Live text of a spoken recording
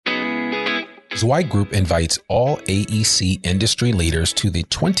Zweig Group invites all AEC industry leaders to the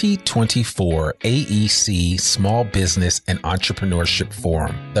 2024 AEC Small Business and Entrepreneurship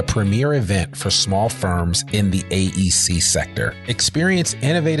Forum, the premier event for small firms in the AEC sector. Experience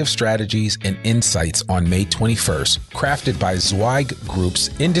innovative strategies and insights on May 21st, crafted by Zweig Group's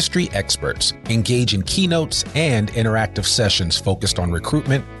industry experts. Engage in keynotes and interactive sessions focused on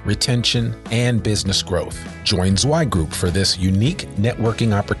recruitment, retention, and business growth. Join Zweig Group for this unique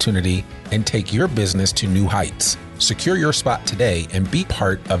networking opportunity and take your business to new heights. Secure your spot today and be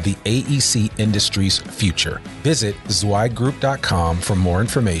part of the AEC industry's future. Visit zweiggroup.com for more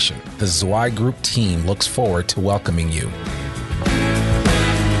information. The Zweig Group team looks forward to welcoming you.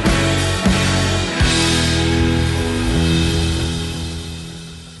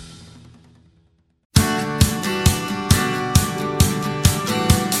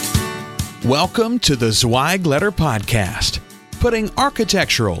 Welcome to the Zweig Letter Podcast, putting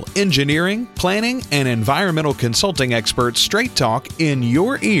architectural, engineering, planning, and environmental consulting experts straight talk in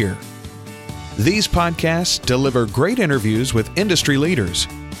your ear. These podcasts deliver great interviews with industry leaders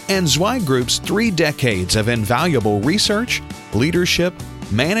and Zweig Group's 3 decades of invaluable research, leadership,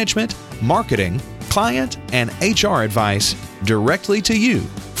 management, marketing, client, and HR advice directly to you,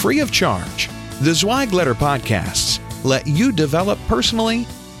 free of charge. The Zweig Letter Podcasts let you develop personally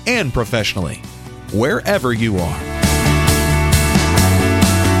and professionally, wherever you are.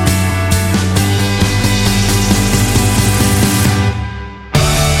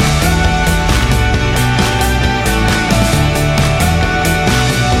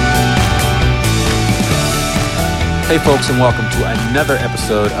 Hey folks, and welcome to another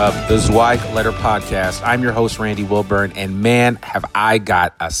episode of the Zweig Letter Podcast. I'm your host, Randy Wilburn, and man, have I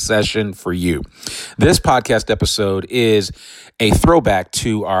got a session for you. This podcast episode is a throwback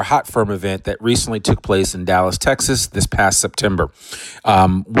to our Hot Firm event that recently took place in Dallas, Texas this past September.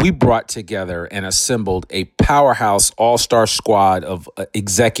 We brought together and assembled a powerhouse all-star squad of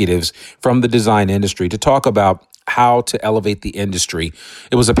executives from the design industry to talk about how to elevate the industry.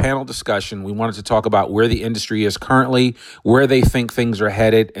 It was a panel discussion. We wanted to talk about where the industry is currently, where they think things are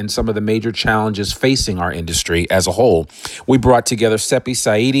headed, and some of the major challenges facing our industry as a whole. We brought together Seppi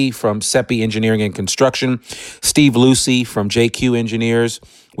Saidi from Seppi Engineering and Construction, Steve Lucy from JQ Engineers.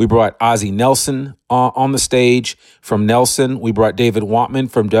 We brought Ozzie Nelson on the stage from Nelson. We brought David Wantman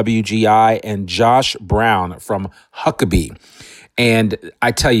from WGI and Josh Brown from Huckabee. And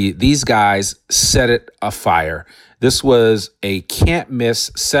I tell you, these guys set it afire. This was a can't miss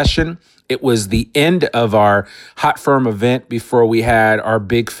session. It was the end of our Hot Firm event before we had our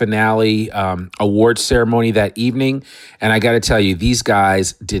big finale award ceremony that evening. And I got to tell you, these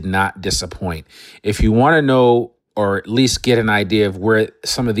guys did not disappoint. If you want to know or at least get an idea of where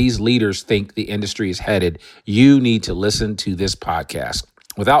some of these leaders think the industry is headed, you need to listen to this podcast.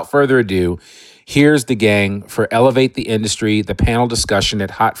 Without further ado, here's the gang for Elevate the Industry, the panel discussion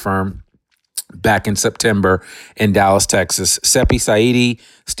at Hot Firm back in September in Dallas, Texas. Seppi Saidi,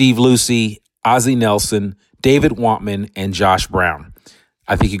 Steve Lucy, Ozzie Nelson, David Wantman, and Josh Brown.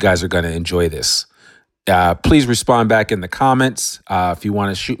 I think you guys are going to enjoy this. Please respond back in the comments. If you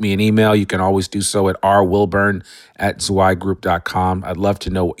want to shoot me an email, you can always do so at rwilburn@zweiggroup.com. I'd love to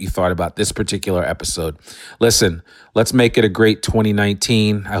know what you thought about this particular episode. Listen, let's make it a great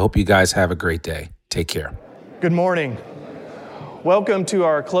 2019. I hope you guys have a great day. Take care. Good morning. Welcome to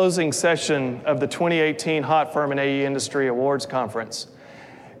our closing session of the 2018 Hot Firm and AE Industry Awards Conference.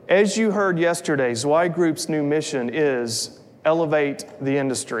 As you heard yesterday, Zweig Group's new mission is Elevate the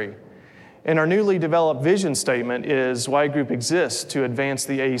Industry. And our newly developed vision statement is Zweig Group exists to advance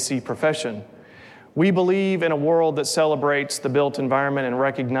the AEC profession. We believe in a world that celebrates the built environment and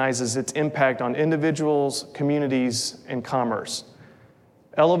recognizes its impact on individuals, communities, and commerce.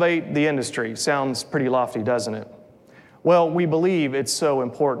 Elevate the industry sounds pretty lofty, doesn't it? Well, we believe it's so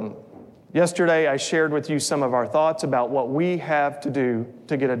important. Yesterday, I shared with you some of our thoughts about what we have to do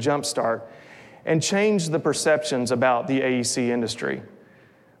to get a jump start and change the perceptions about the AEC industry.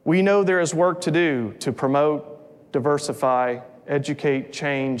 We know there is work to do to promote, diversify, educate,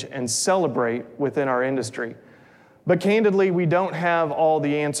 change, and celebrate within our industry. But candidly, we don't have all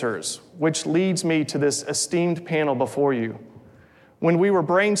the answers, which leads me to this esteemed panel before you. When we were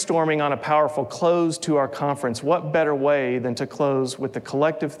brainstorming on a powerful close to our conference, what better way than to close with the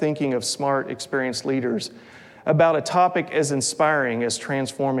collective thinking of smart, experienced leaders about a topic as inspiring as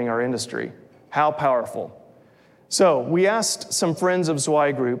transforming our industry? How powerful. So we asked some friends of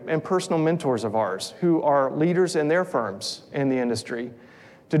Zweig Group and personal mentors of ours who are leaders in their firms in the industry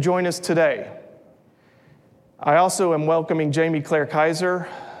to join us today. I also am welcoming Jamie Claire Kaiser,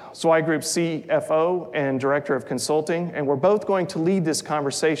 Zwei Group's CFO and Director of Consulting, and we're both going to lead this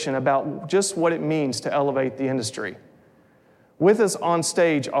conversation about just what it means to elevate the industry. With us on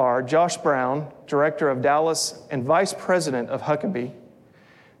stage are Josh Brown, Director of Dallas and Vice President of Huckabee,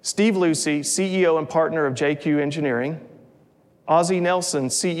 Steve Lucy, CEO and partner of JQ Engineering, Ozzie Nelson,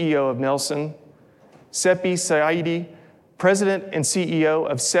 CEO of Nelson, Seppi Saidi, President and CEO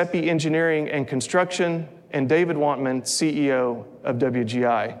of Seppi Engineering and Construction, and David Wantman, CEO of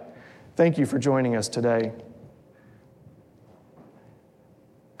WGI. Thank you for joining us today.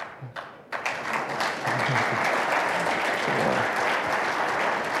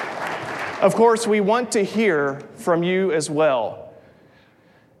 Of course, we want to hear from you as well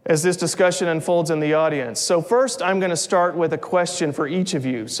as this discussion unfolds in the audience. So first, I'm going to start with a question for each of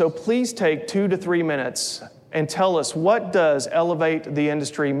you. So please take 2 to 3 minutes and tell us, what does elevate the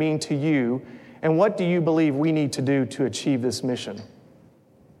industry mean to you, and what do you believe we need to do to achieve this mission?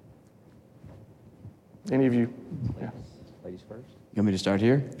 Any of you? Yeah. Ladies first. You want me to start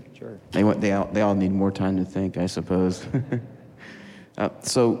here? Sure. They all need more time to think, I suppose.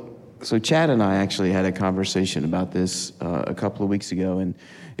 So Chad and I actually had a conversation about this a couple of weeks ago, and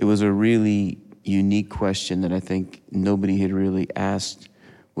it was a really unique question that I think nobody had really asked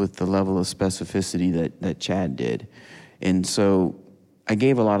with the level of specificity that Chad did. And so I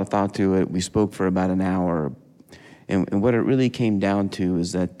gave a lot of thought to it. We spoke for about an hour. And what it really came down to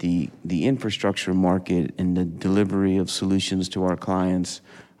is that the infrastructure market and the delivery of solutions to our clients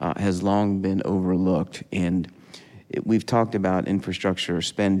has long been overlooked. And we've talked about infrastructure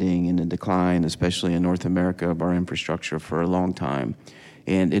spending and the decline, especially in North America, of our infrastructure for a long time.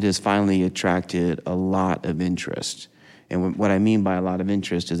 And it has finally attracted a lot of interest. And what I mean by a lot of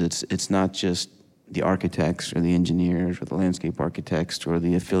interest is it's not just the architects or the engineers or the landscape architects or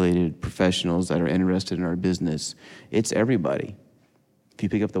the affiliated professionals that are interested in our business. It's everybody. If you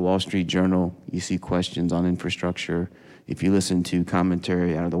pick up the Wall Street Journal, you see questions on infrastructure. If you listen to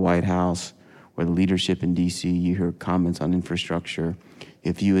commentary out of the White House or the leadership in D.C., you hear comments on infrastructure.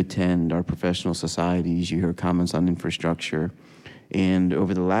 If you attend our professional societies, you hear comments on infrastructure. And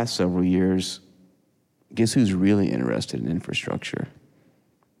over the last several years, guess who's really interested in infrastructure?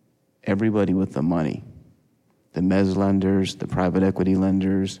 Everybody with the money. The mezz lenders, the private equity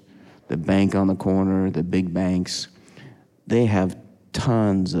lenders, the bank on the corner, the big banks. They have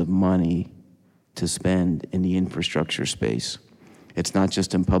tons of money to spend in the infrastructure space. It's not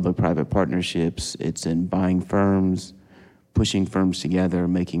just in public-private partnerships. It's in buying firms, pushing firms together,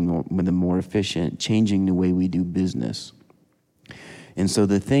 making them more efficient, changing the way we do business. And so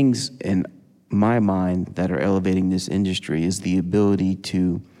the things in my mind that are elevating this industry is the ability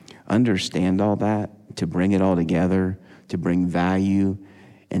to understand all that, to bring it all together, to bring value,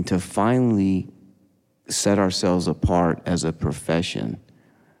 and to finally set ourselves apart as a profession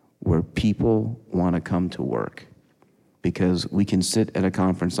where people want to come to work. Because we can sit at a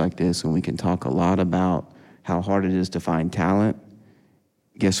conference like this and we can talk a lot about how hard it is to find talent.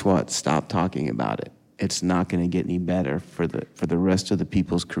 Guess what? Stop talking about it. It's not going to get any better for the rest of the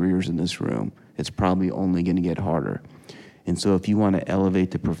people's careers in this room. It's probably only going to get harder. And so if you want to elevate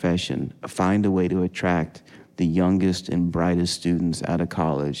the profession, find a way to attract the youngest and brightest students out of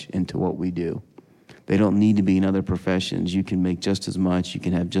college into what we do. They don't need to be in other professions. You can make just as much, you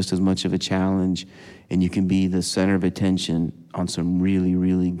can have just as much of a challenge, and you can be the center of attention on some really,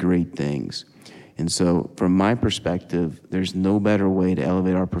 really great things. And so from my perspective, there's no better way to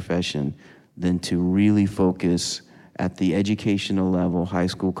elevate our profession than to really focus at the educational level, high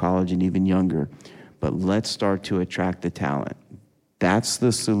school, college, and even younger. But let's start to attract the talent. That's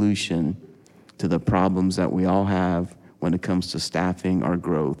the solution to the problems that we all have when it comes to staffing our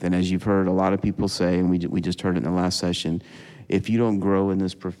growth. And as you've heard a lot of people say, and we just heard it in the last session, if you don't grow in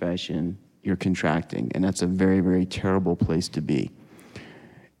this profession, you're contracting. And that's a very, very terrible place to be.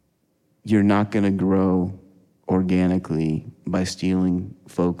 You're not going to grow organically by stealing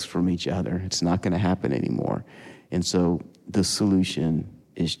folks from each other. It's not going to happen anymore. And so the solution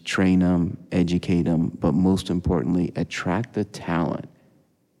is train them, educate them, but most importantly, attract the talent.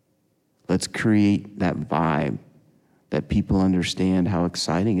 Let's create that vibe that people understand how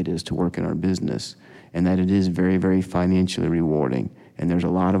exciting it is to work in our business and that it is very, very financially rewarding. And there's a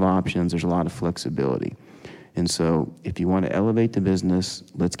lot of options, there's a lot of flexibility. And so if you want to elevate the business,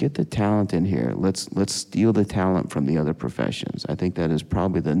 let's get the talent in here. Let's steal the talent from the other professions. I think that is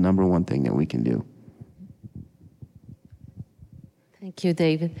probably the number one thing that we can do. Thank you,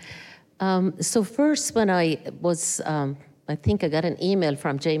 David. So first, when I was, I think I got an email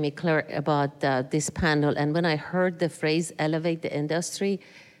from Jamie Clark about this panel, and when I heard the phrase elevate the industry,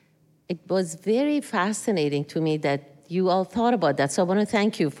 it was very fascinating to me that you all thought about that. So I want to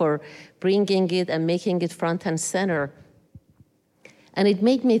thank you for bringing it and making it front and center. And it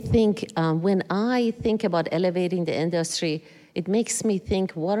made me think, when I think about elevating the industry, it makes me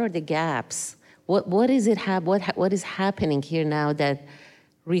think, what are the gaps? What is happening here now that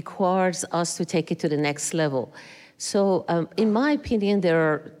requires us to take it to the next level? So in my opinion,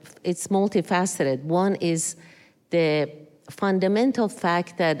 it's multifaceted. One is the fundamental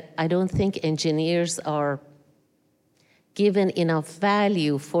fact that I don't think engineers are given enough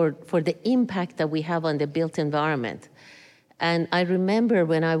value for the impact that we have on the built environment. And I remember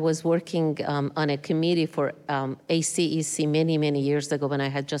when I was working on a committee for ACEC many, many years ago when I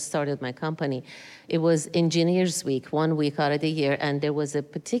had just started my company. It was Engineers Week, 1 week out of the year, and there was a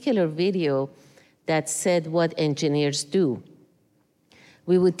particular video that said what engineers do.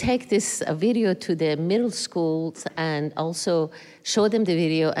 We would take this video to the middle schools and also show them the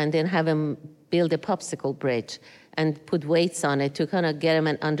video and then have them build a popsicle bridge and put weights on it to kind of get them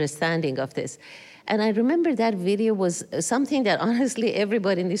an understanding of this. And I remember that video was something that honestly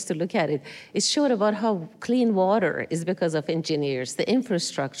everybody needs to look at it. It showed about how clean water is because of engineers, the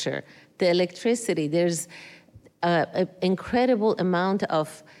infrastructure, the electricity. There's an incredible amount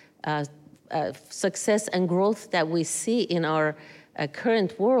of success and growth that we see in our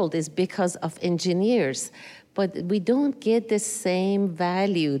current world is because of engineers. But we don't get the same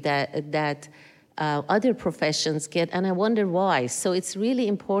value that other professions get, and I wonder why. So it's really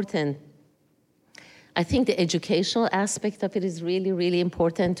important. I think the educational aspect of it is really, really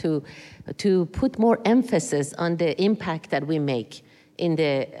important to put more emphasis on the impact that we make in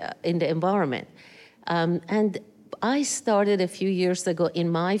the environment. And I started a few years ago in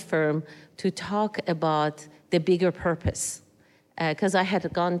my firm to talk about the bigger purpose, because I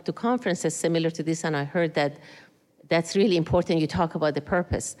had gone to conferences similar to this, and I heard that that's really important. You talk about the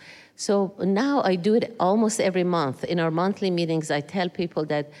purpose. So now I do it almost every month. In our monthly meetings, I tell people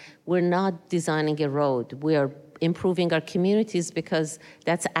that we're not designing a road. We are improving our communities because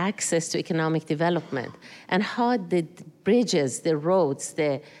that's access to economic development. And how the bridges, the roads,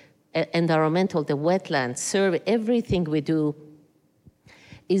 the environmental, the wetlands serve everything we do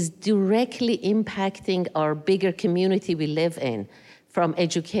is directly impacting our bigger community we live in, from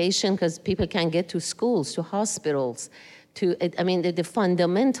education, because people can get to schools, to hospitals, the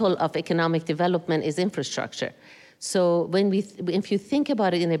fundamental of economic development is infrastructure. So if you think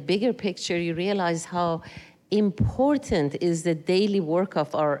about it in a bigger picture, you realize how important is the daily work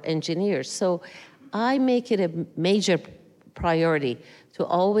of our engineers. So I make it a major priority to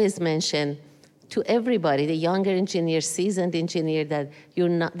always mention to everybody, the younger engineer, seasoned engineer, that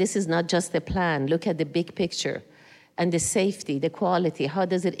this is not just a plan. Look at the big picture and the safety, the quality. How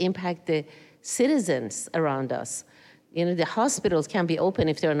does it impact the citizens around us? The hospitals can be open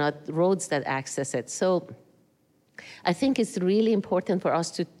if there are not roads that access it. So I think it's really important for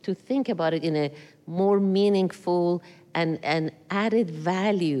us to think about it in a more meaningful and added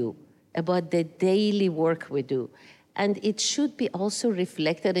value about the daily work we do. And it should be also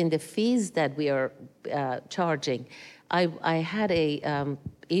reflected in the fees that we are charging. I had a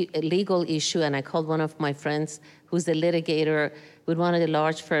legal issue, and I called one of my friends who's a litigator with one of the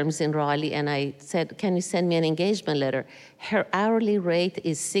large firms in Raleigh, and I said, can you send me an engagement letter? Her hourly rate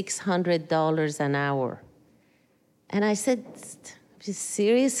is $600 an hour. And I said,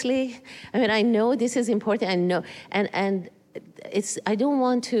 seriously? I know this is important, I know, and I don't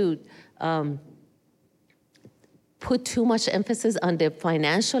want to put too much emphasis on the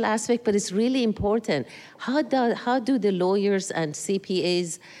financial aspect, but it's really important. How do the lawyers and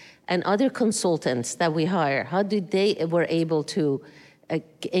CPAs and other consultants that we hire, how do they were able to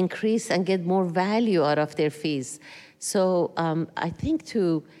increase and get more value out of their fees? So I think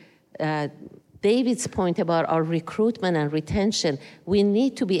to David's point about our recruitment and retention, we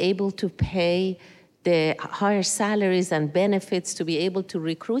need to be able to pay the higher salaries and benefits to be able to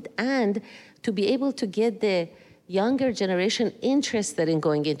recruit and to be able to get the younger generation interested in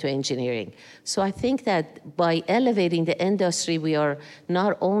going into engineering. So I think that by elevating the industry, we are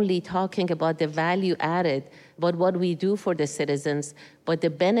not only talking about the value added, but what we do for the citizens, but the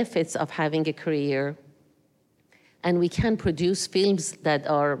benefits of having a career. And we can produce films that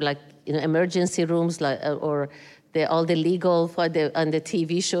are like emergency rooms, or all the legal and the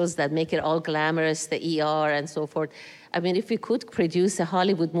TV shows that make it all glamorous, the ER and so forth. If we could produce a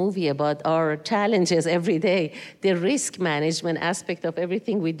Hollywood movie about our challenges every day, the risk management aspect of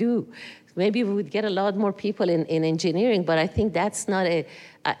everything we do, maybe we would get a lot more people in engineering, but I think that's not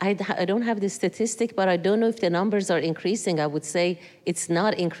I don't have the statistic, but I don't know if the numbers are increasing. I would say it's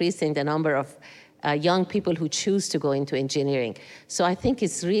not increasing, the number of young people who choose to go into engineering. So I think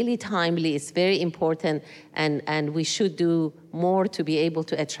it's really timely, it's very important, and we should do more to be able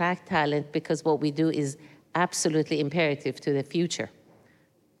to attract talent, because what we do is absolutely imperative to the future.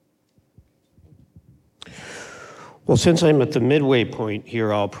 Well, since I'm at the midway point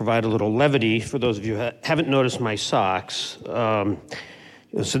here, I'll provide a little levity for those of you who haven't noticed my socks.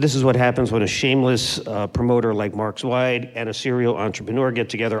 So this is what happens when a shameless promoter like Mark Zweig and a serial entrepreneur get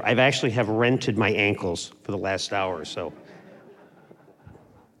together. I've actually have rented my ankles for the last hour or so.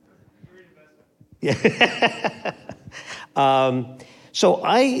 Yeah. So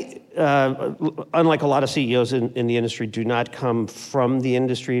I, unlike a lot of CEOs in the industry, do not come from the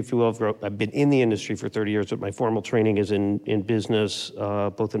industry, if you will. I've been in the industry for 30 years, but my formal training is in business,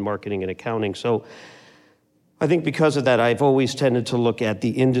 both in marketing and accounting. So I think because of that, I've always tended to look at the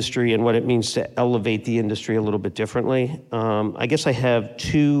industry and what it means to elevate the industry a little bit differently. I guess I have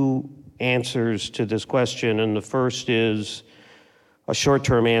two answers to this question, and the first is a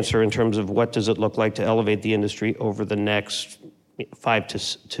short-term answer in terms of what does it look like to elevate the industry over the next 5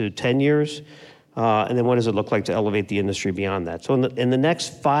 to 10 years, and then what does it look like to elevate the industry beyond that? So in the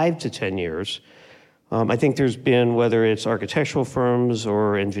next 5 to 10 years, I think there's been, whether it's architectural firms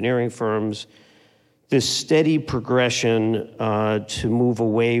or engineering firms, this steady progression to move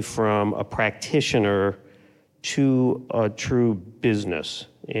away from a practitioner to a true business.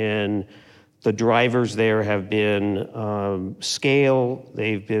 And the drivers there have been scale,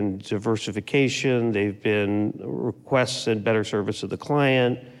 they've been diversification, they've been requests and better service of the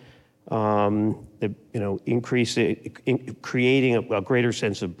client, creating a greater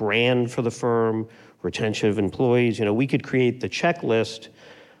sense of brand for the firm, retention of employees. We could create the checklist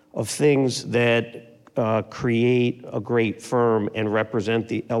of things that create a great firm and represent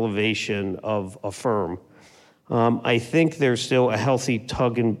the elevation of a firm. I think there's still a healthy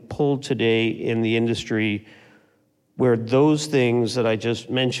tug and pull today in the industry where those things that I just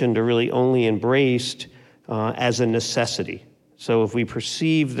mentioned are really only embraced as a necessity. So if we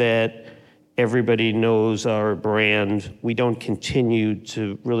perceive that everybody knows our brand, we don't continue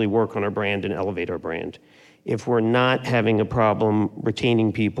to really work on our brand and elevate our brand. If we're not having a problem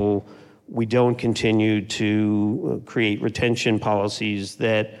retaining people, we don't continue to create retention policies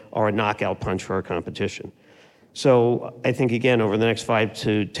that are a knockout punch for our competition. So I think, again, over the next 5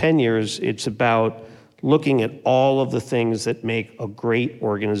 to 10 years, it's about looking at all of the things that make a great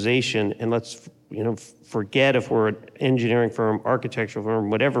organization, and let's forget if we're an engineering firm, architectural firm,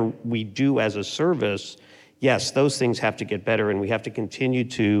 whatever we do as a service. Yes, those things have to get better, and we have to continue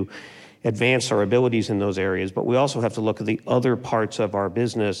to advance our abilities in those areas, but we also have to look at the other parts of our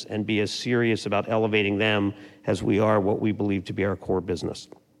business and be as serious about elevating them as we are what we believe to be our core business.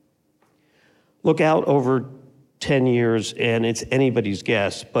 Look out over 10 years, and it's anybody's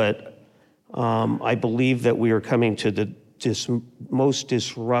guess, but I believe that we are coming to the most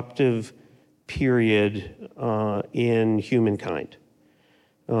disruptive period in humankind.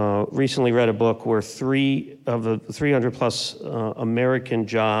 Recently read a book where 3 of the 300 plus American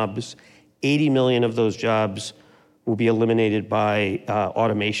jobs, 80 million of those jobs will be eliminated by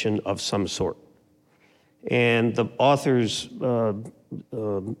automation of some sort. And the author's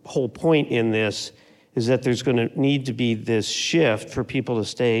whole point in this is that there's going to need to be this shift for people to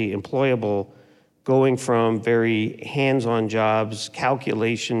stay employable, going from very hands-on jobs,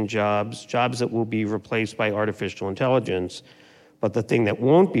 calculation jobs that will be replaced by artificial intelligence. But the thing that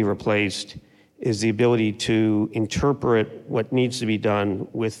won't be replaced is the ability to interpret what needs to be done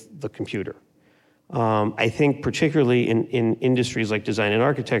with the computer. I think particularly in industries like design and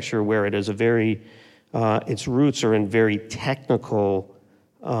architecture, where it is a very, its roots are in very technical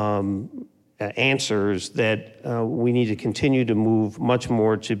answers, that we need to continue to move much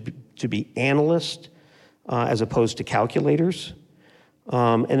more to be analysts as opposed to calculators.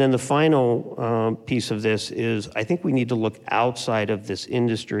 And then the final piece of this is, I think we need to look outside of this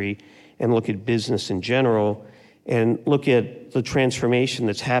industry and look at business in general and look at the transformation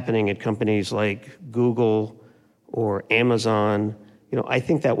that's happening at companies like Google or Amazon. I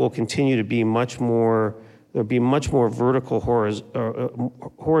think that will continue to be much more, there'll be much more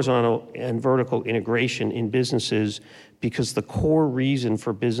horizontal and vertical integration in businesses, because the core reason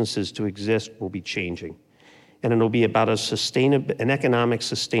for businesses to exist will be changing. And it'll be about an economic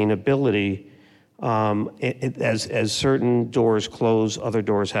sustainability. As certain doors close, other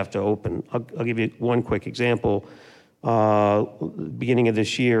doors have to open. I'll give you one quick example. Beginning of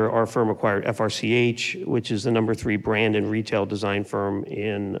this year, our firm acquired FRCH, which is the number 3 brand and retail design firm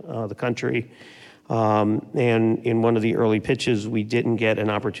in the country. And in one of the early pitches, we didn't get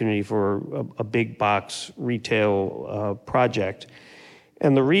an opportunity for a big box retail project.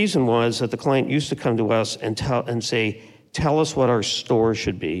 And the reason was that the client used to come to us and say, tell us what our store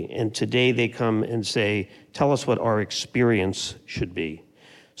should be. And today they come and say, tell us what our experience should be.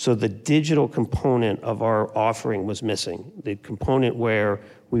 So the digital component of our offering was missing. The component where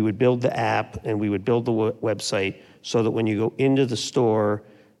we would build the app and we would build the website so that when you go into the store,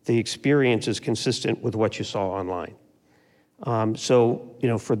 the experience is consistent with what you saw online. So,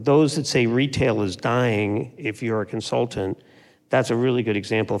 for those that say retail is dying, if you're a consultant, that's a really good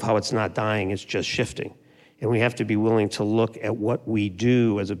example of how it's not dying, it's just shifting. And we have to be willing to look at what we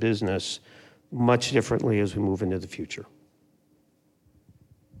do as a business much differently as we move into the future.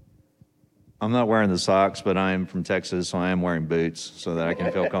 I'm not wearing the socks, but I am from Texas, so I am wearing boots so that I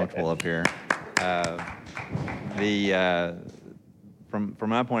can feel comfortable up here. From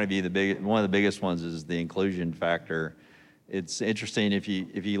my point of view, one of the biggest ones is the inclusion factor. It's interesting if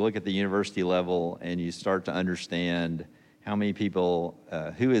you look at the university level and you start to understand how many people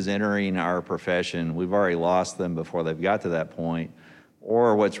who is entering our profession, we've already lost them before they've got to that point.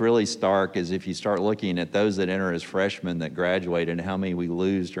 Or what's really stark is if you start looking at those that enter as freshmen that graduate and how many we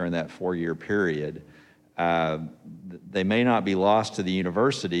lose during that 4-year period, they may not be lost to the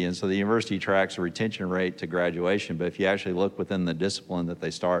university, and so the university tracks a retention rate to graduation, but if you actually look within the discipline that they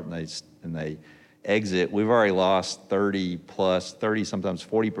start and they exit, we've already lost 30, sometimes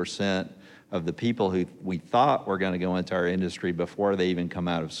 40% of the people who we thought were going to go into our industry before they even come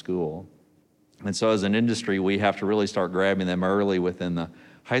out of school. And so as an industry, we have to really start grabbing them early within the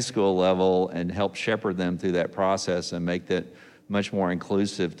high school level and help shepherd them through that process and make that much more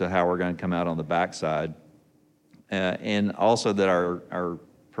inclusive to how we're going to come out on the backside. And also that our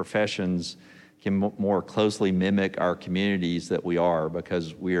professions can more closely mimic our communities that we are,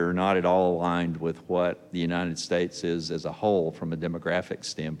 because we are not at all aligned with what the United States is as a whole from a demographic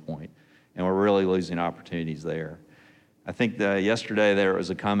standpoint. And we're really losing opportunities there. I think yesterday there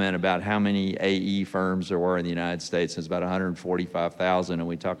was a comment about how many AE firms there were in the United States. It's about 145,000, and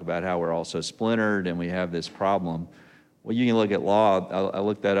we talk about how we're all so splintered and we have this problem. Well, you can look at law. I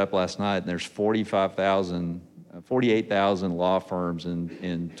looked that up last night, and there's 48,000 law firms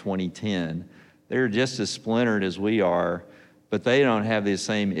in 2010. They're just as splintered as we are, but they don't have the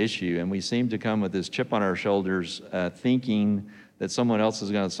same issue. And we seem to come with this chip on our shoulders, thinking that someone else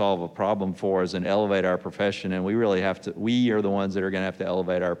is going to solve a problem for us and elevate our profession. And we are the ones that are going to have to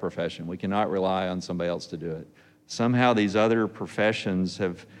elevate our profession. We cannot rely on somebody else to do it. Somehow these other professions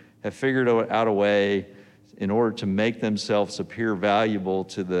have figured out a way in order to make themselves appear valuable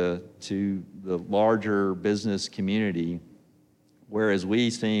to the larger business community, whereas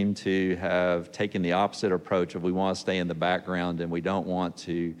we seem to have taken the opposite approach of we want to stay in the background and we don't want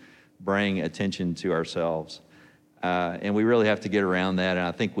to bring attention to ourselves. And we really have to get around that, and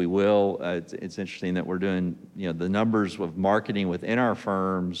I think we will. It's interesting that we're doing, the numbers of marketing within our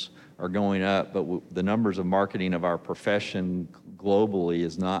firms are going up, but the numbers of marketing of our profession globally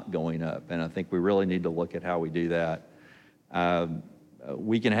is not going up, and I think we really need to look at how we do that. A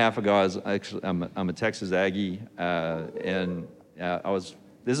week and a half ago, I'm a Texas Aggie, and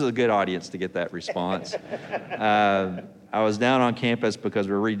this is a good audience to get that response. I was down on campus because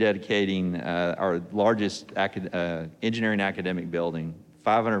we're rededicating our largest engineering academic building,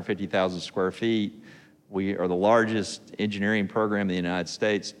 550,000 square feet. We are the largest engineering program in the United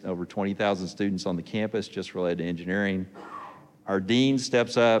States, over 20,000 students on the campus just related to engineering. Our dean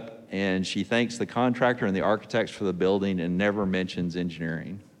steps up and she thanks the contractor and the architects for the building and never mentions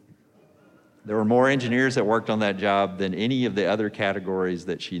engineering. There were more engineers that worked on that job than any of the other categories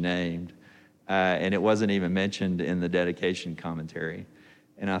that she named. And it wasn't even mentioned in the dedication commentary.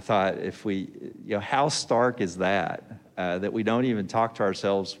 And I thought, how stark is that, that we don't even talk to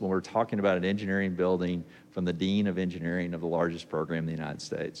ourselves when we're talking about an engineering building from the dean of engineering of the largest program in the United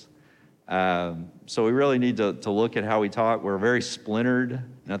States. So we really need to look at how we talk. We're very splintered,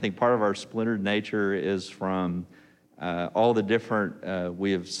 and I think part of our splintered nature is from all the different,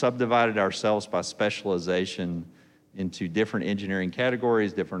 we have subdivided ourselves by specialization into different engineering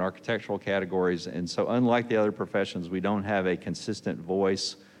categories, different architectural categories, and so unlike the other professions, we don't have a consistent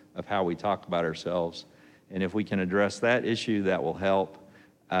voice of how we talk about ourselves. And if we can address that issue, that will help.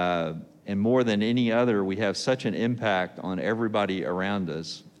 And more than any other, we have such an impact on everybody around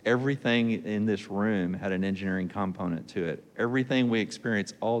us. Everything in this room had an engineering component to it. Everything we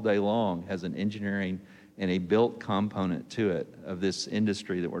experience all day long has an engineering and a built component to it of this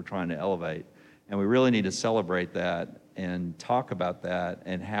industry that we're trying to elevate. And we really need to celebrate that and talk about that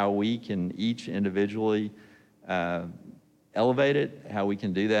and how we can each individually elevate it, how we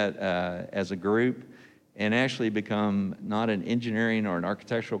can do that as a group, and actually become not an engineering or an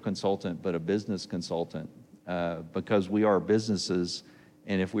architectural consultant, but a business consultant, because we are businesses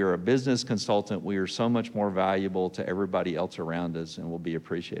And if we are a business consultant, we are so much more valuable to everybody else around us and will be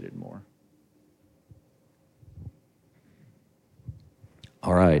appreciated more.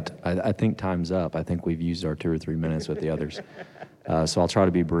 All right, I think time's up. I think we've used our 2 or 3 minutes with the others. So I'll try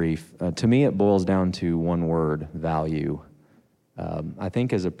to be brief. To me, it boils down to one word: value. I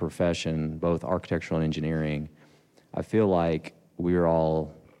think as a profession, both architectural and engineering, I feel like we're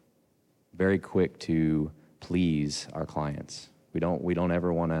all very quick to please our clients. We don't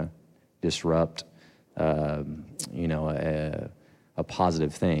ever want to disrupt, a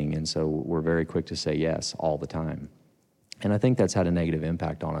positive thing, and so we're very quick to say yes all the time. And I think that's had a negative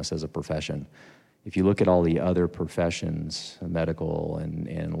impact on us as a profession. If you look at all the other professions, medical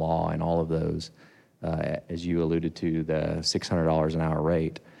and law and all of those, as you alluded to, the $600 an hour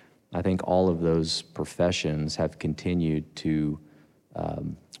rate, I think all of those professions have continued to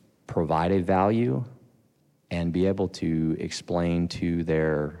provide a value and be able to explain to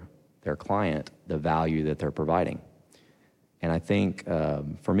their client the value that they're providing. And I think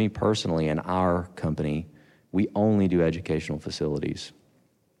for me personally, in our company, we only do educational facilities.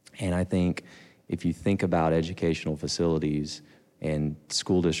 And I think if you think about educational facilities and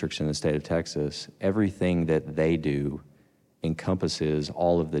school districts in the state of Texas, everything that they do encompasses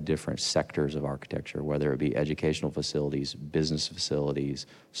all of the different sectors of architecture, whether it be educational facilities, business facilities,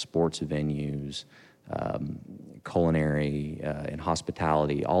 sports venues, culinary and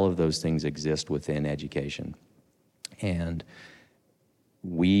hospitality. All of those things exist within education. And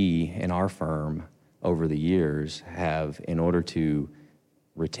we, in our firm, over the years have, in order to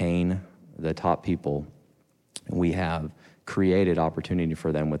retain the top people, we have created opportunity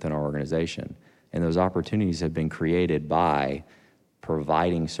for them within our organization. And those opportunities have been created by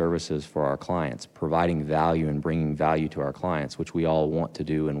providing services for our clients, providing value and bringing value to our clients, which we all want to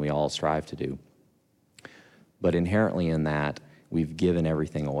do and we all strive to do. But inherently in that, we've given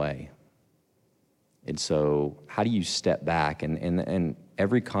everything away. And so how do you step back? And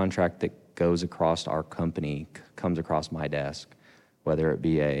every contract that goes across our company comes across my desk, whether it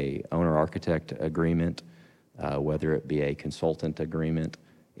be a owner-architect agreement, whether it be a consultant agreement,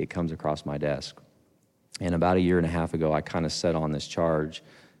 it comes across my desk. And about 1.5 years ago, I kind of set on this charge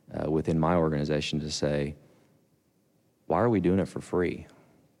within my organization to say, why are we doing it for free?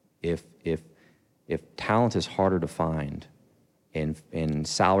 If talent is harder to find and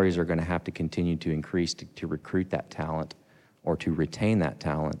salaries are going to have to continue to increase to recruit that talent or to retain that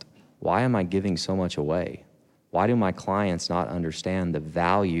talent, why am I giving so much away? Why do my clients not understand the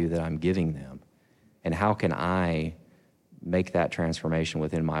value that I'm giving them? And how can I make that transformation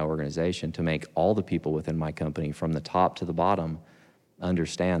within my organization to make all the people within my company, from the top to the bottom,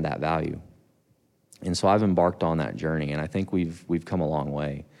 understand that value? And so I've embarked on that journey, and I think we've come a long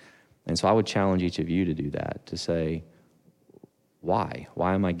way. And so I would challenge each of you to do that, to say, why?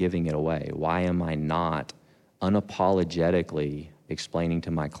 Why am I giving it away? Why am I not unapologetically explaining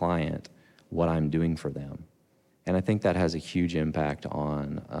to my client what I'm doing for them? And I think that has a huge impact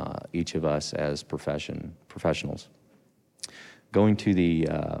on each of us as professionals. Going to the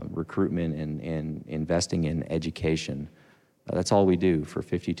recruitment and investing in education, that's all we do. For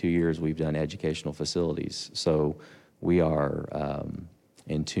 52 years, we've done educational facilities. So we are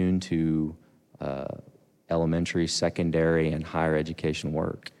in tune to elementary, secondary, and higher education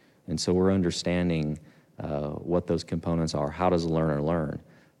work. And so we're understanding what those components are. How does a learner learn?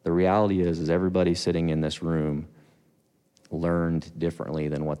 The reality is everybody sitting in this room learned differently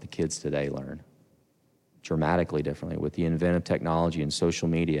than what the kids today learn, dramatically differently. With the advent of technology and social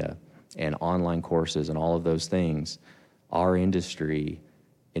media and online courses and all of those things, our industry,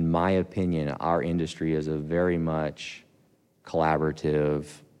 in my opinion, our industry is a very much collaborative,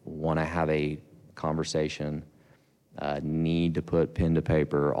 want to have a conversation, need to put pen to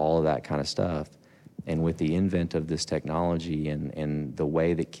paper, all of that kind of stuff. And with the invent of this technology and the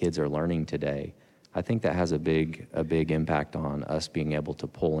way that kids are learning today, I think that has a big impact on us being able to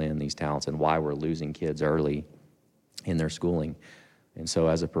pull in these talents and why we're losing kids early in their schooling. And so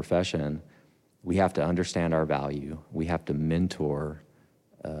as a profession, we have to understand our value. We have to mentor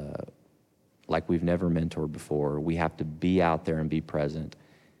like we've never mentored before. We have to be out there and be present,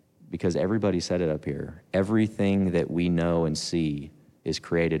 because everybody said it up here. Everything that we know and see is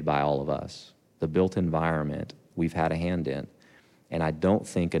created by all of us. The built environment we've had a hand in. And I don't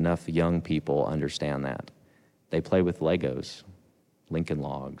think enough young people understand that. They play with Legos, Lincoln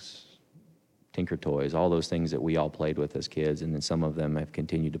Logs, Tinker Toys, all those things that we all played with as kids, and then some of them have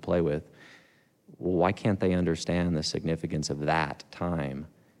continued to play with. Well, why can't they understand the significance of that time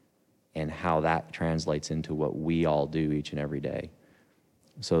and how that translates into what we all do each and every day?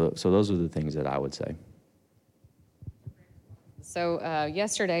 So those are the things that I would say. So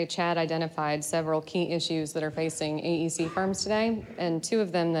yesterday, Chad identified several key issues that are facing AEC firms today, and two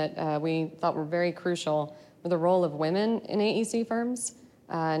of them that we thought were very crucial were the role of women in AEC firms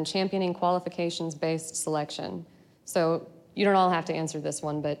and championing qualifications-based selection. So you don't all have to answer this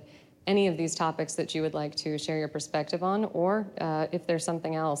one, but any of these topics that you would like to share your perspective on, or if there's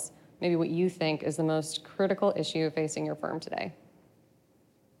something else, maybe what you think is the most critical issue facing your firm today.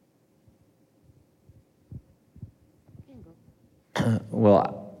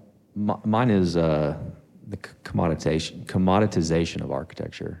 Well, mine is the commoditization of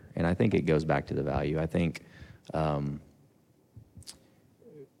architecture, and I think it goes back to the value. I think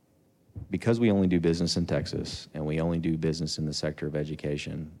because we only do business in Texas and we only do business in the sector of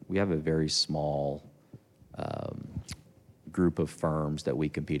education, we have a very small group of firms that we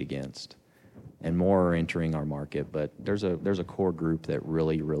compete against, and more are entering our market. But there's a core group that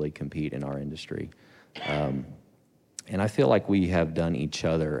really compete in our industry. And I feel like we have done each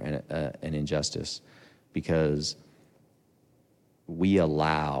other an injustice because we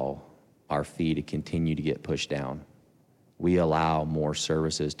allow our fee to continue to get pushed down. We allow more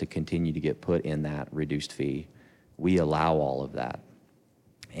services to continue to get put in that reduced fee. We allow all of that.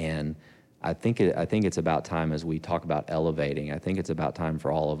 And I think it's about time, as we talk about elevating, I think it's about time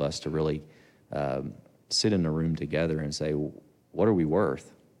for all of us to really sit in a room together and say, what are we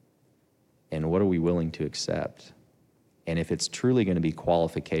worth? And what are we willing to accept? And if it's truly going to be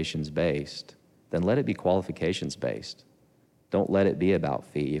qualifications-based, then let it be qualifications-based. Don't let it be about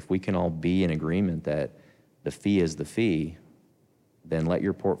fee. If we can all be in agreement that the fee is the fee, then let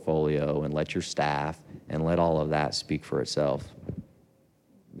your portfolio and let your staff and let all of that speak for itself.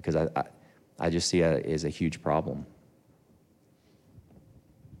 Because I just see it as a huge problem.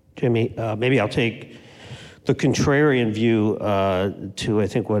 Jimmy, maybe I'll take the contrarian view to, I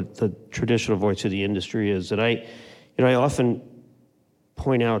think, what the traditional voice of the industry is. And I often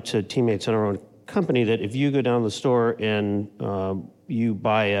point out to teammates in our own company that if you go down the store and you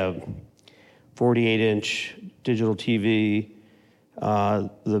buy a 48-inch digital TV,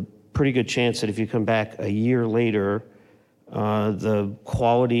 the pretty good chance that if you come back a year later, the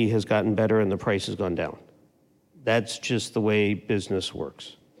quality has gotten better and the price has gone down. That's just the way business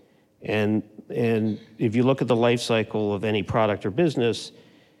works. And if you look at the life cycle of any product or business,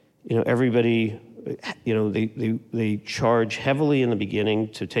 everybody, they charge heavily in the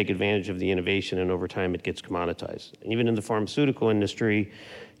beginning to take advantage of the innovation, and over time it gets commoditized. And even in the pharmaceutical industry,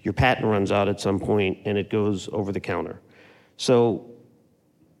 your patent runs out at some point and it goes over the counter. So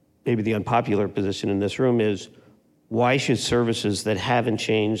maybe the unpopular position in this room is, why should services that haven't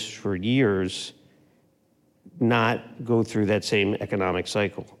changed for years not go through that same economic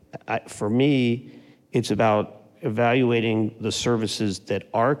cycle? For me, it's about evaluating the services that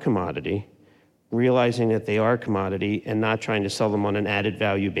are commodity, realizing that they are commodity, and not trying to sell them on an added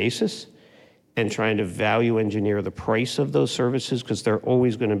value basis, and trying to value engineer the price of those services, because they're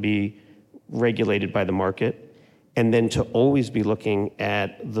always going to be regulated by the market, and then to always be looking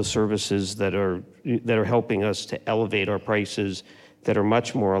at the services that are helping us to elevate our prices, that are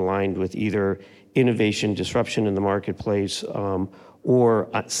much more aligned with either innovation, disruption in the marketplace, or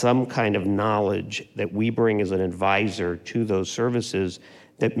some kind of knowledge that we bring as an advisor to those services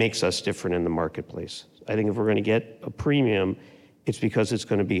that makes us different in the marketplace. I think if we're going to get a premium, it's because it's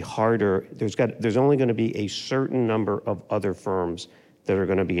going to be harder. There's only going to be a certain number of other firms that are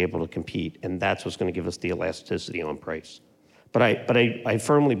going to be able to compete, and that's what's going to give us the elasticity on price. But I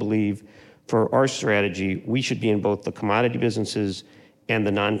firmly believe for our strategy, we should be in both the commodity businesses and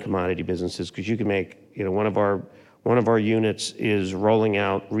the non-commodity businesses, because you can make, one of our units is rolling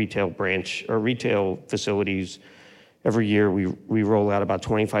out retail branch or retail facilities. Every year we roll out about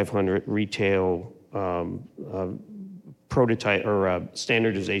 2,500 retail prototype or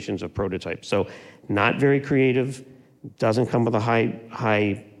standardizations of prototypes. So not very creative, doesn't come with a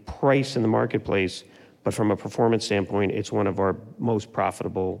high price in the marketplace, but from a performance standpoint, it's one of our most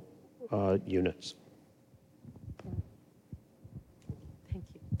profitable units.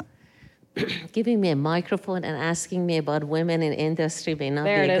 Giving me a microphone and asking me about women in industry may not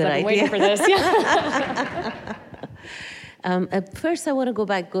be a good idea. There it is. I've been waiting for this. Yeah. First, I want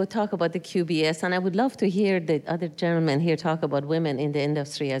to go talk about the QBS, and I would love to hear the other gentlemen here talk about women in the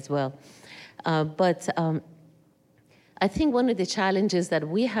industry as well. But I think one of the challenges that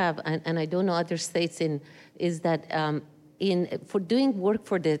we have, and I don't know other states is that for doing work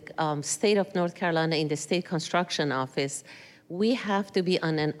for the state of North Carolina in the state construction office, we have to be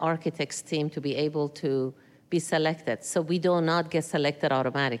on an architect's team to be able to be selected. So we do not get selected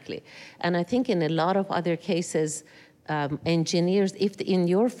automatically. And I think in a lot of other cases, engineers, if in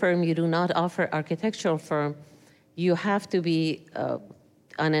your firm you do not offer architectural firm, you have to be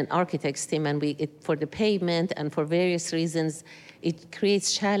on an architect's team, and for the pavement and for various reasons, it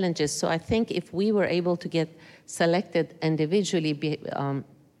creates challenges. So I think if we were able to get selected individually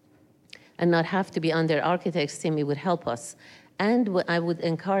and not have to be on their architect's team, it would help us. And I would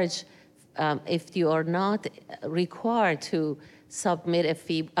encourage, if you are not required to submit a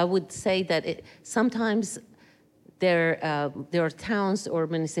fee, I would say that sometimes there are towns or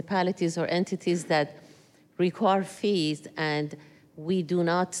municipalities or entities that require fees, and we do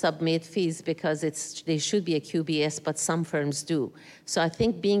not submit fees because they should be a QBS, but some firms do. So I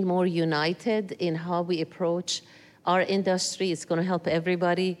think being more united in how we approach our industry is going to help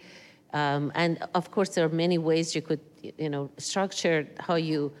everybody. And of course, there are many ways you could, structure how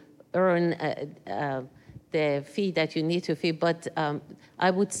you earn the fee that you need to fee. But I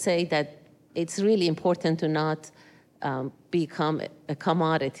would say that it's really important to not become a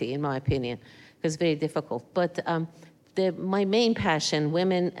commodity, in my opinion, because it's very difficult. But my main passion,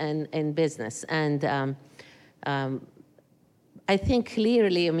 women and business. And I think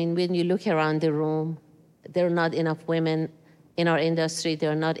clearly, when you look around the room, there are not enough women in our industry.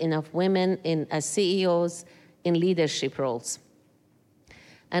 There are not enough women as CEOs in leadership roles.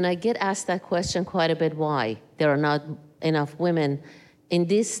 And I get asked that question quite a bit, why there are not enough women in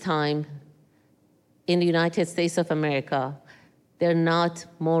this time in the United States of America. There are not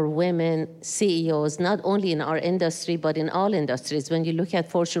more women CEOs, not only in our industry, but in all industries. When you look at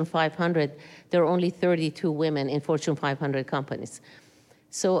Fortune 500, there are only 32 women in Fortune 500 companies.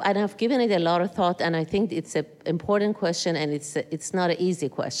 So, and I've given it a lot of thought, and I think it's an important question, and it's not an easy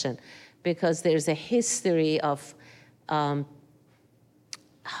question, because there's a history of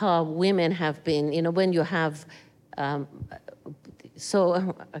how women have been, when you have, okay,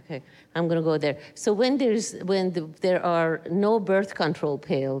 I'm going to go there. So when there are no birth control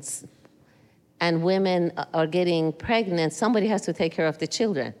pills and women are getting pregnant, somebody has to take care of the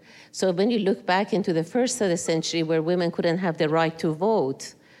children. So when you look back into the first of the century where women couldn't have the right to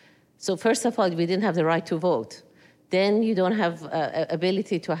vote, so first of all, we didn't have the right to vote. Then you don't have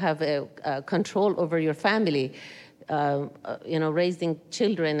ability to have a control over your family, raising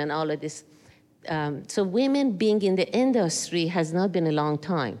children and all of this. So women being in the industry has not been a long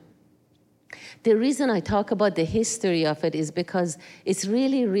time. The reason I talk about the history of it is because it's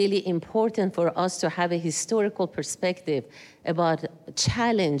really, really important for us to have a historical perspective about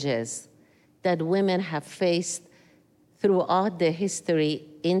challenges that women have faced throughout the history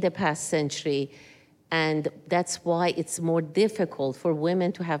in the past century. And that's why it's more difficult for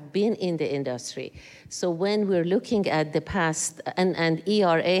women to have been in the industry. So when we're looking at the past, and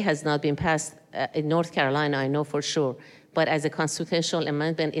ERA has not been passed in North Carolina, I know for sure, but as a constitutional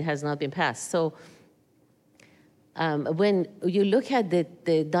amendment, it has not been passed. So when you look at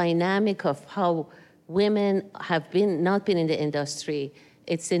the dynamic of how women have not been in the industry,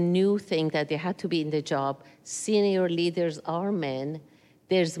 it's a new thing that they had to be in the job. Senior leaders are men.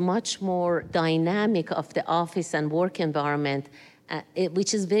 There's much more dynamic of the office and work environment,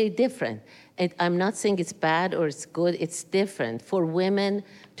 which is very different. I'm not saying it's bad or it's good, it's different. For women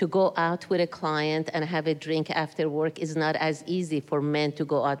to go out with a client and have a drink after work is not as easy for men to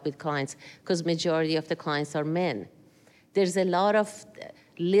go out with clients, because majority of the clients are men. There's a lot of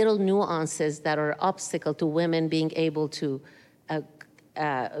little nuances that are obstacle to women being able to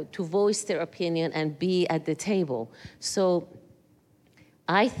voice their opinion and be at the table. So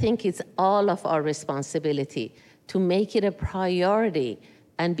I think it's all of our responsibility to make it a priority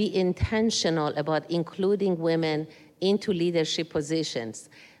and be intentional about including women into leadership positions.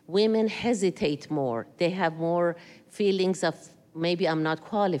 Women hesitate more. They have more feelings of, maybe I'm not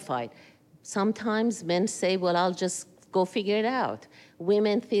qualified. Sometimes men say, well, I'll just go figure it out.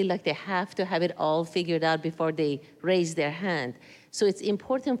 Women feel like they have to have it all figured out before they raise their hand. So it's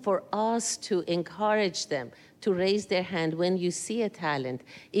important for us to encourage them to raise their hand when you see a talent,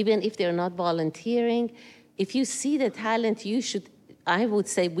 even if they're not volunteering. If you see the talent, I would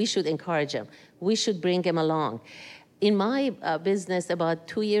say we should encourage them. We should bring them along. In my business about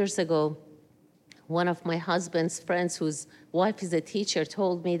 2 years ago, one of my husband's friends whose wife is a teacher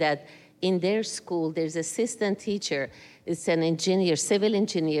told me that in their school, there's an assistant teacher. It's an engineer, civil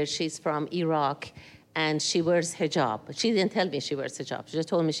engineer. She's from Iraq, and she wears hijab. She didn't tell me she wears hijab. She just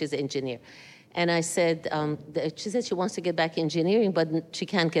told me she's an engineer. And I said, she said she wants to get back engineering, but she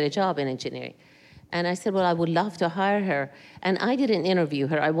can't get a job in engineering. And I said, well, I would love to hire her. And I didn't interview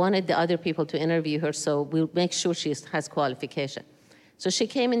her. I wanted the other people to interview her, so we'll make sure she has qualification. So she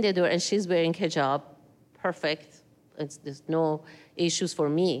came in the door, and she's wearing hijab. Perfect. There's no issues for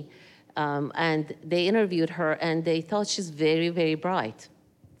me. And they interviewed her, and they thought she's very, very bright,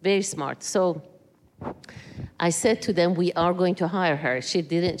 very smart. So I said to them, we are going to hire her. She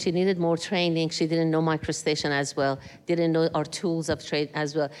needed more training. She didn't know MicroStation as well, didn't know our tools of trade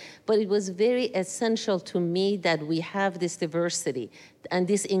as well. But it was very essential to me that we have this diversity and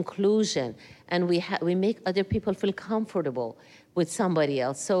this inclusion, and we make other people feel comfortable with somebody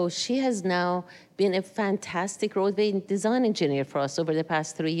else. So she has now been a fantastic roadway design engineer for us over the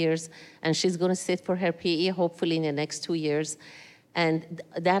past 3 years, and she's gonna sit for her PE hopefully in the next 2 years. And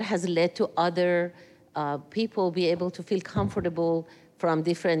that has led to other people be able to feel comfortable from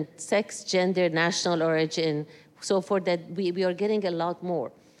different sex, gender, national origin, so forth, that we are getting a lot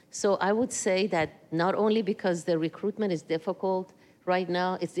more. So I would say that not only because the recruitment is difficult right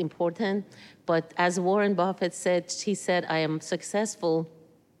now, it's important, but as Warren Buffett said, he said, I am successful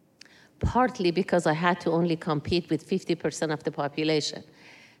partly because I had to only compete with 50% of the population.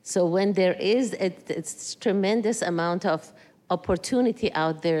 So when there is a tremendous amount of opportunity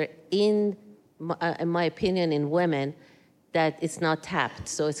out there in my opinion, in women, that it's not tapped,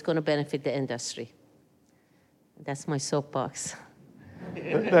 so it's going to benefit the industry. That's my soapbox.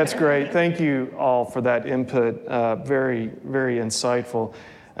 That's great. Thank you all for that input. Very, very insightful.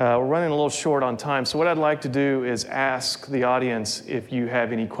 We're running a little short on time, so what I'd like to do is ask the audience if you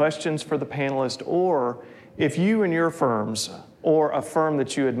have any questions for the panelists, or if you and your firms or a firm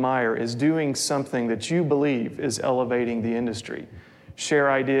that you admire is doing something that you believe is elevating the industry.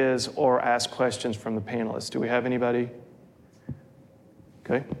 Share ideas or ask questions from the panelists. Do we have anybody?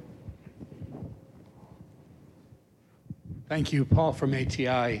 Okay. Thank you, Paul from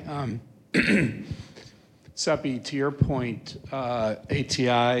ATI. Seppi, to your point,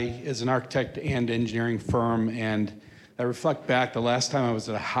 ATI is an architect and engineering firm, and I reflect back, the last time I was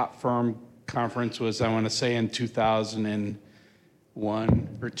at a hot firm conference was, I want to say, in 2001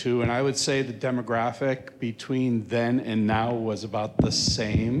 or 2, and I would say the demographic between then and now was about the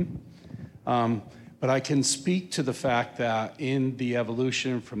same. But I can speak to the fact that in the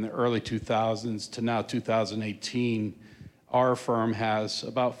evolution from the early 2000s to now 2018, our firm has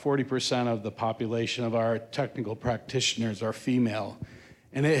about 40% of the population of our technical practitioners are female,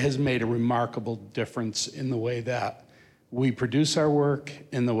 and it has made a remarkable difference in the way that we produce our work,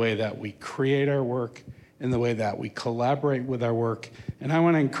 in the way that we create our work, in the way that we collaborate with our work. And I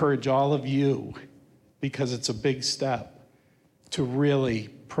want to encourage all of you, because it's a big step, to really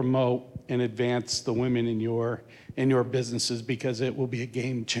promote and advance the women in your businesses, because it will be a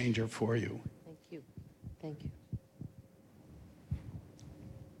game changer for you. Thank you. Thank you.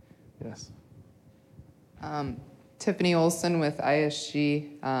 Yes. Tiffany Olson with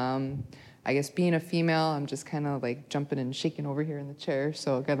ISG. I guess being a female, I'm just kind of like jumping and shaking over here in the chair.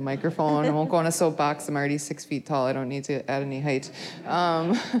 So I've got a microphone. I won't go on a soapbox. I'm already 6 feet tall. I don't need to add any height.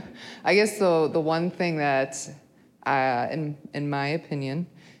 I guess the one thing that, in my opinion,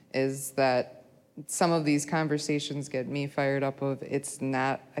 is that some of these conversations get me fired up of it's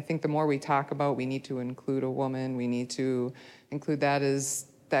not, I think the more we talk about we need to include a woman, we need to include that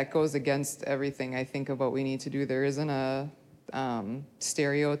goes against everything I think of what we need to do. There isn't a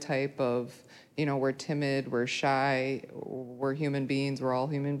stereotype of, we're timid, we're shy, we're human beings, we're all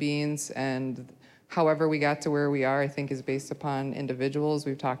human beings. And however we got to where we are, I think is based upon individuals.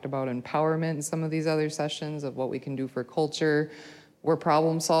 We've talked about empowerment in some of these other sessions of what we can do for culture. We're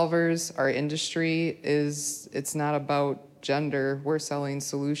problem solvers. Our industry it's not about gender. We're selling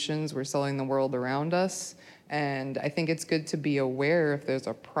solutions. We're selling the world around us. And I think it's good to be aware if there's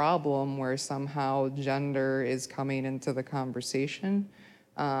a problem where somehow gender is coming into the conversation.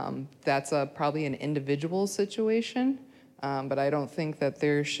 That's probably an individual situation, but I don't think that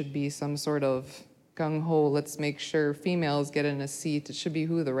there should be some sort of gung-ho, let's make sure females get in a seat. It should be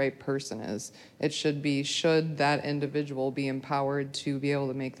who the right person is. It should be, should that individual be empowered to be able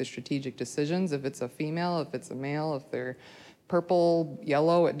to make the strategic decisions? If it's a female, if it's a male, if they're purple,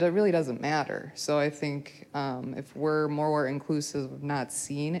 yellow, it really doesn't matter. So I think if we're more inclusive of not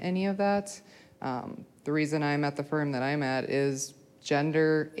seeing any of that, the reason I'm at the firm that I'm at is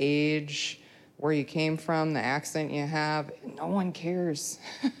gender, age, where you came from, the accent you have, no one cares.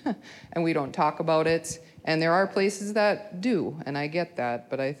 And we don't talk about it. And there are places that do, and I get that,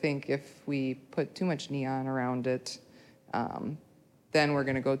 but I think if we put too much neon around it, then we're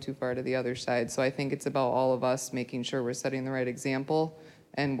going to go too far to the other side. So I think it's about all of us making sure we're setting the right example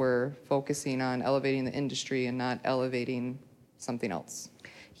and we're focusing on elevating the industry and not elevating something else.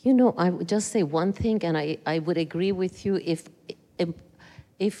 I would just say one thing, and I would agree with you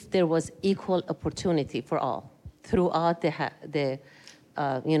if there was equal opportunity for all throughout the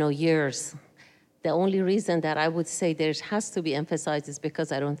years. The only reason that I would say there has to be emphasized is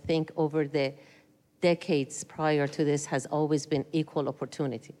because I don't think over the decades prior to this has always been equal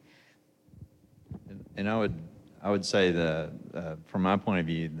opportunity. And And I would say from my point of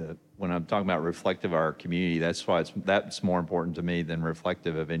view, when I'm talking about reflective of our community, that's why that's more important to me than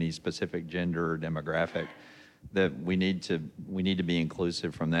reflective of any specific gender or demographic. That we need to be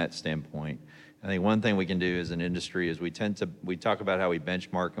inclusive from that standpoint. I think one thing we can do as an industry is we talk about how we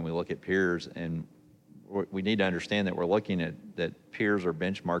benchmark and we look at peers, and we need to understand that we're looking at that peers are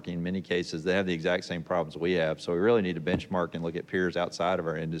benchmarking in many cases. They have the exact same problems we have. So we really need to benchmark and look at peers outside of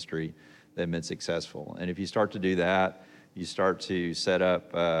our industry that have been successful. And if you start to do that, you start to set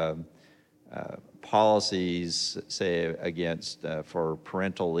up policies, say, against for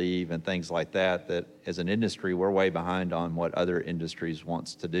parental leave and things like that, that as an industry, we're way behind on what other industries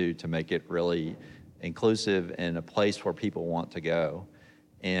wants to do to make it really inclusive and a place where people want to go.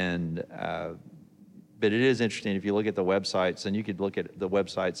 And but it is interesting, if you look at the websites, and you could look at the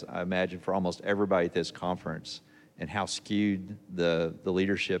websites, I imagine, for almost everybody at this conference, and how skewed the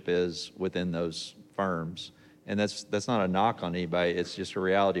leadership is within those firms. And that's not a knock on anybody, it's just a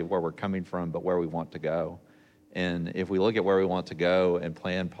reality of where we're coming from, but where we want to go. And if we look at where we want to go and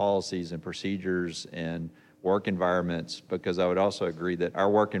plan policies and procedures and work environments, because I would also agree that our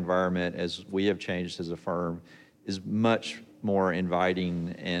work environment, as we have changed as a firm, is much more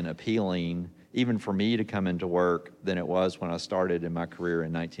inviting and appealing, even for me to come into work, than it was when I started in my career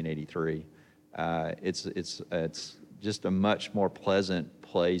in 1983. It's just a much more pleasant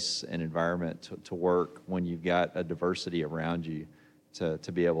place and environment to work when you've got a diversity around you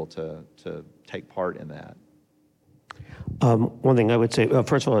to be able to take part in that. One thing I would say,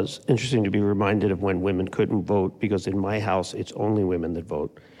 first of all, it's interesting to be reminded of when women couldn't vote, because in my house, it's only women that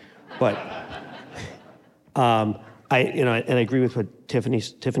vote. But I agree with what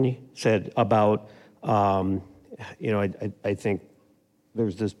Tiffany said about, I think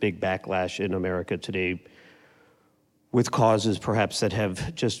there's this big backlash in America today with causes perhaps that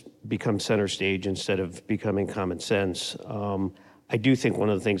have just become center stage instead of becoming common sense. I do think one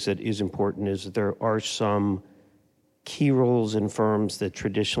of the things that is important is that there are some key roles in firms that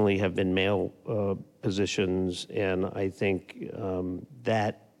traditionally have been male positions, and I think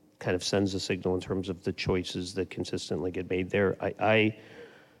that kind of sends a signal in terms of the choices that consistently get made there. I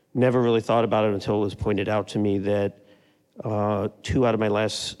never really thought about it until it was pointed out to me that 2 out of my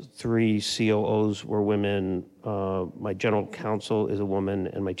last 3 COOs were women. My general counsel is a woman,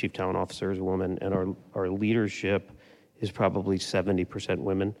 and my chief talent officer is a woman, and our leadership is probably 70%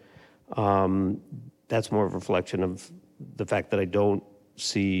 women. That's more of a reflection of the fact that I don't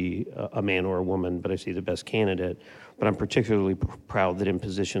see a man or a woman, but I see the best candidate. But I'm particularly proud that in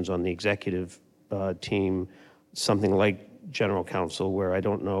positions on the executive team, something like general counsel, where I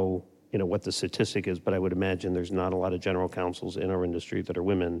don't know what the statistic is, but I would imagine there's not a lot of general counsels in our industry that are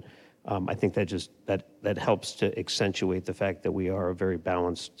women. I think that helps to accentuate the fact that we are a very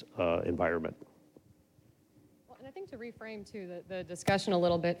balanced environment. Well, and I think to reframe too the discussion a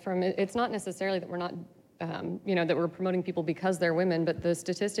little bit from it's not necessarily that we're not that we're promoting people because they're women, but the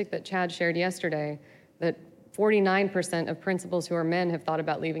statistic that Chad shared yesterday, that 49% of principals who are men have thought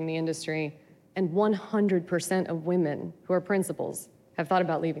about leaving the industry, and 100% of women who are principals have thought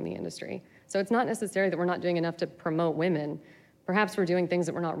about leaving the industry. So it's not necessarily that we're not doing enough to promote women. Perhaps we're doing things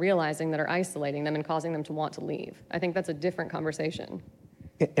that we're not realizing that are isolating them and causing them to want to leave. I think that's a different conversation.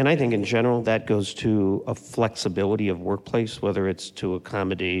 And I think in general that goes to a flexibility of workplace, whether it's to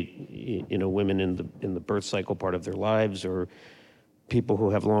accommodate women in the birth cycle part of their lives, or people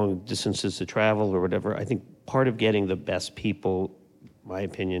who have long distances to travel or whatever. I think part of getting the best people, my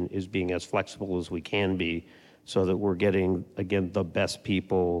opinion, is being as flexible as we can be, so that we're getting, again, the best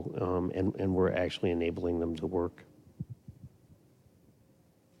people, and we're actually enabling them to work.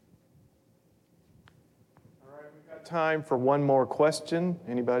 All right, we've got time for one more question.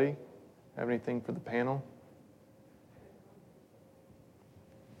 Anybody have anything for the panel?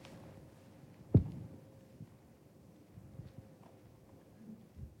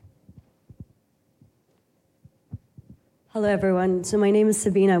 Hello, everyone. So my name is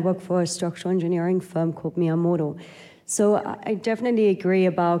Sabine. I work for a structural engineering firm called Miyamoto. So I definitely agree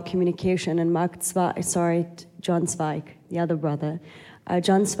about communication. And John Zweig, the other brother,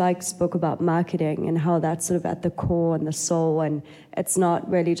 John Zweig spoke about marketing and how that's sort of at the core and the soul. And it's not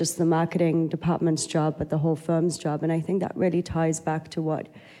really just the marketing department's job, but the whole firm's job. And I think that really ties back to what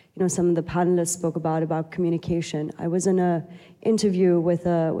some of the panelists spoke about communication. I was in an interview with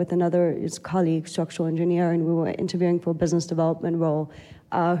another colleague, structural engineer, and we were interviewing for a business development role,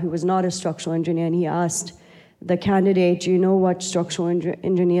 who was not a structural engineer, and he asked the candidate, "Do you know what structural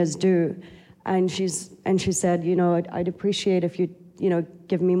engineers do?" And she said, "I'd appreciate if you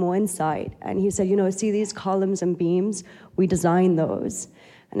give me more insight." And he said, "See these columns and beams? We design those."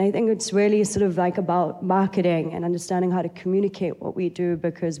 And I think it's really sort of like about marketing and understanding how to communicate what we do,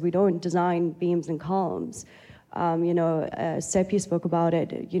 because we don't design beams and columns. Seppi spoke about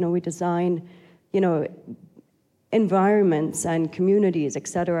it. We design, environments and communities, et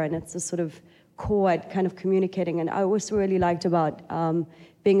cetera, and it's a sort of core at kind of communicating. And I also really liked about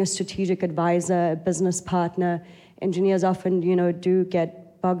being a strategic advisor, a business partner. Engineers often, do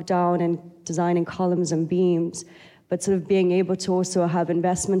get bogged down in designing columns and beams, but sort of being able to also have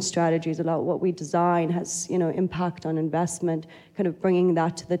investment strategies about what we design has, impact on investment, kind of bringing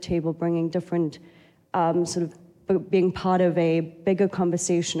that to the table, bringing different being part of a bigger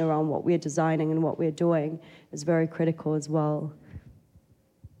conversation around what we're designing and what we're doing is very critical as well.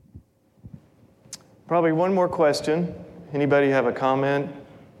 Probably one more question. Anybody have a comment,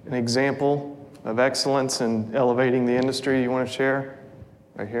 an example of excellence in elevating the industry you want to share?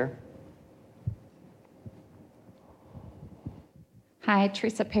 Right here. Hi,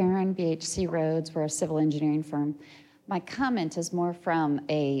 Teresa Perrin, BHC Rhodes. We're a civil engineering firm. My comment is more from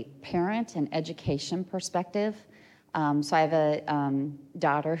a parent and education perspective. So I have a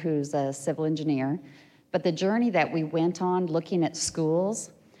daughter who's a civil engineer, but the journey that we went on looking at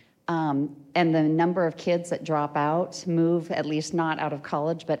schools and the number of kids that drop out, move at least not out of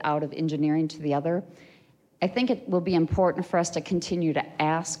college, but out of engineering to the other, I think it will be important for us to continue to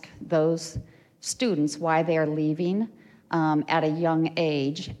ask those students why they are leaving at a young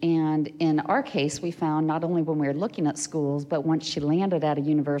age. And in our case, we found not only when we were looking at schools, but once she landed at a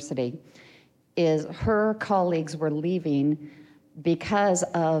university, is her colleagues were leaving because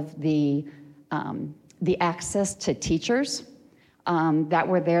of the access to teachers that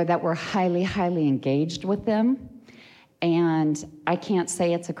were there that were highly, highly engaged with them. And I can't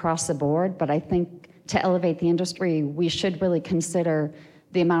say it's across the board, but I think to elevate the industry, we should really consider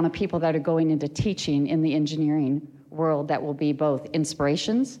the amount of people that are going into teaching in the engineering world that will be both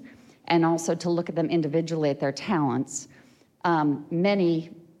inspirations and also to look at them individually at their talents.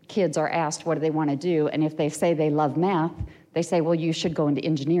 Many kids are asked what do they want to do, and if they say they love math, they say, well, you should go into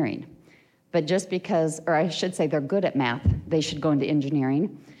engineering. But just because, or I should say they're good at math, they should go into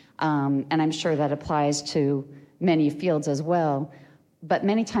engineering. And I'm sure that applies to many fields as well. But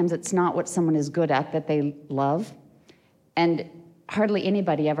many times it's not what someone is good at that they love. And hardly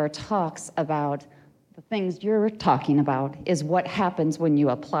anybody ever talks about the things you're talking about is what happens when you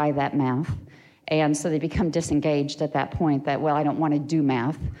apply that math. And so they become disengaged at that point that, well, I don't want to do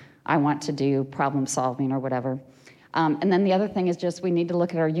math. I want to do problem solving or whatever. And then the other thing is just we need to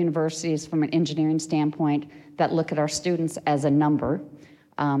look at our universities from an engineering standpoint that look at our students as a number.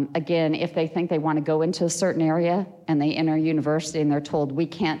 Again, if they think they want to go into a certain area and they enter a university and they're told, we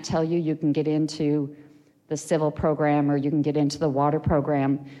can't tell you you can get into the civil program or you can get into the water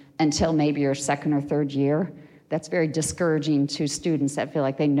program until maybe your second or third year, that's very discouraging to students that feel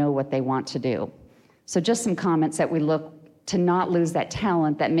like they know what they want to do. So just some comments that we look to not lose that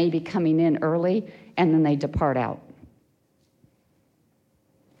talent that may be coming in early and then they depart out.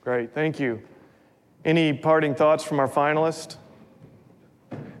 Great, thank you. Any parting thoughts from our finalists?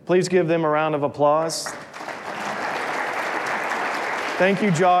 Please give them a round of applause. Thank you,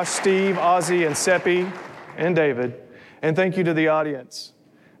 Josh, Steve, Ozzy, and Seppi, and David. And thank you to the audience.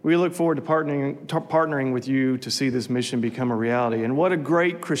 We look forward to partnering with you to see this mission become a reality. And what a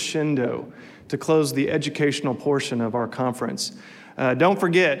great crescendo to close the educational portion of our conference. Don't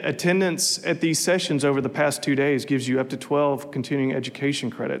forget, attendance at these sessions over the past 2 days gives you up to 12 continuing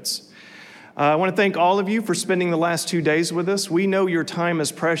education credits. I want to thank all of you for spending the last 2 days with us. We know your time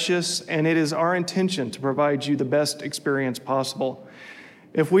is precious, and it is our intention to provide you the best experience possible.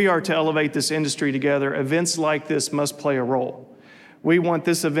 If we are to elevate this industry together, events like this must play a role. We want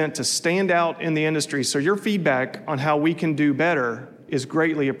this event to stand out in the industry, so your feedback on how we can do better is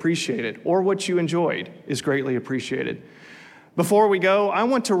greatly appreciated, or what you enjoyed is greatly appreciated. Before we go, I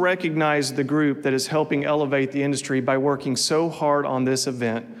want to recognize the group that is helping elevate the industry by working so hard on this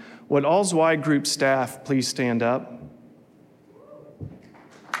event. Would all Zweig Group staff please stand up?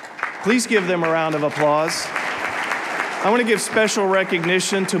 Please give them a round of applause. I want to give special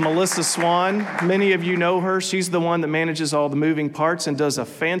recognition to Melissa Swan. Many of you know her. She's the one that manages all the moving parts and does a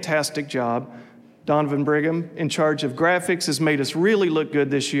fantastic job. Donovan Brigham, in charge of graphics, has made us really look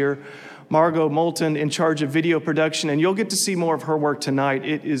good this year. Margot Moulton, in charge of video production, and you'll get to see more of her work tonight.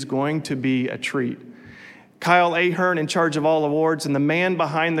 It is going to be a treat. Kyle Ahern, in charge of all awards, and the man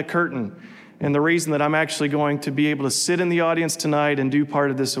behind the curtain, and the reason that I'm actually going to be able to sit in the audience tonight and do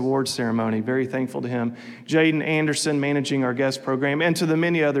part of this award ceremony. Very thankful to him. Jaden Anderson, managing our guest program, and to the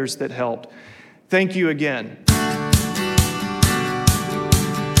many others that helped. Thank you again.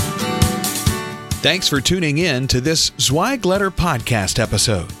 Thanks for tuning in to this Zweig Letter podcast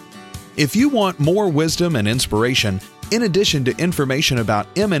episode. If you want more wisdom and inspiration, in addition to information about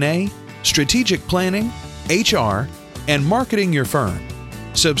M&A, strategic planning, HR, and marketing your firm,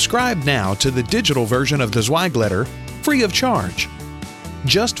 subscribe now to the digital version of the Zweig Letter free of charge.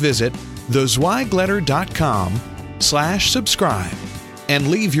 Just visit thezweigletter.com/subscribe and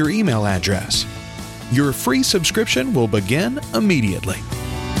leave your email address. Your free subscription will begin immediately.